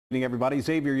Good evening, everybody.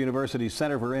 Xavier University's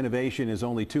Center for Innovation is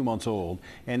only 2 months old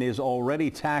and is already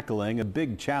tackling a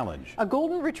big challenge. A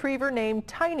golden retriever named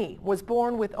Tiny was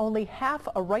born with only half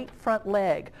a right front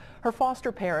leg. Her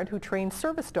foster parent, who trains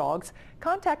service dogs,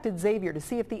 contacted Xavier to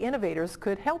see if the innovators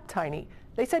could help Tiny.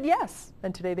 They said yes,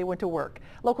 and today they went to work.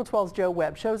 Local 12's Joe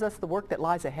Webb shows us the work that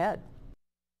lies ahead.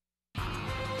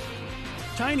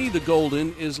 Tiny the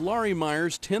Golden is Laurie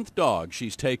Meyer's 10th dog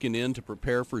she's taken in to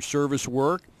prepare for service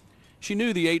work. She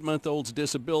knew the 8-month-old's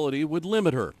disability would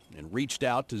limit her and reached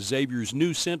out to Xavier's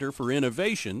new Center for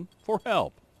Innovation for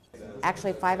help.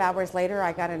 Actually, 5 hours later,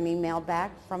 I got an email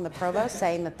back from the provost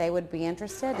saying that they would be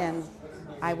interested, and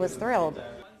I was thrilled.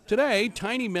 Today,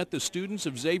 Tiny met the students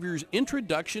of Xavier's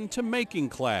Introduction to Making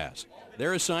class.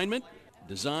 Their assignment?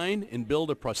 Design and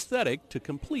build a prosthetic to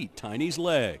complete Tiny's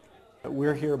leg.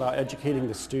 We're here about educating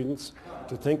the students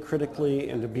to think critically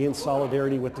and to be in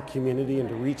solidarity with the community and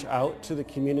to reach out to the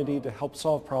community to help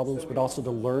solve problems, but also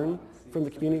to learn from the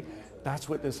community. That's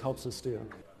what this helps us do.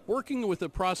 Working with a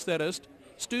prosthetist,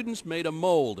 students made a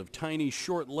mold of Tiny's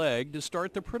short leg to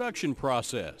start the production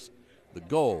process. The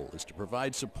goal is to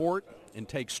provide support and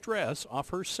take stress off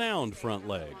her sound front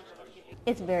leg.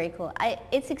 It's very cool.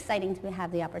 It's exciting to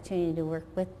have the opportunity to work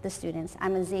with the students.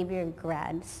 I'm a Xavier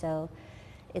grad, so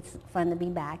it's fun to be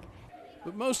back.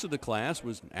 But most of the class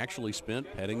was actually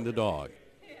spent petting the dog.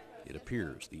 It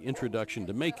appears the Introduction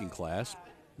to Making class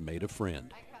made a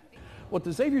friend. What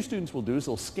the Xavier students will do is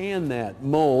they'll scan that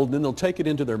mold, then they'll take it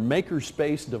into their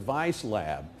makerspace device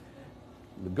lab.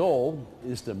 The goal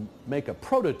is to make a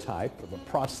prototype of a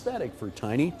prosthetic for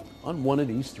Tiny on one of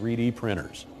these 3D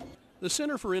printers. The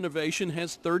Center for Innovation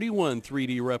has 31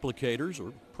 3D replicators,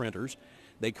 or printers.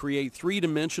 They create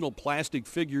three-dimensional plastic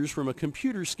figures from a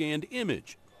computer-scanned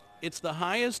image. It's the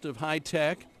highest of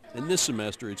high-tech, and this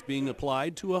semester it's being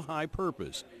applied to a high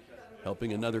purpose,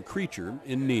 helping another creature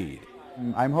in need.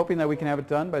 I'm hoping that we can have it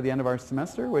done by the end of our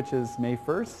semester, which is May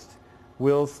 1st.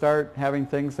 We'll start having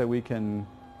things that we can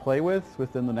play with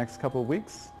within the next couple of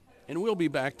weeks. And we'll be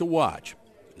back to watch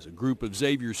as a group of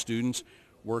Xavier students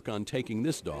work on taking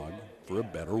this dog for a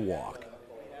better walk.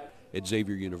 At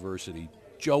Xavier University,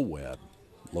 Joe Webb,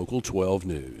 Local 12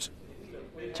 News.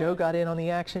 Joe got in on the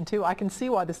action too. I can see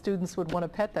why the students would want to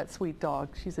pet that sweet dog.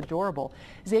 She's adorable.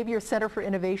 Xavier Center for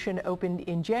Innovation opened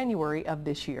in January of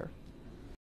this year.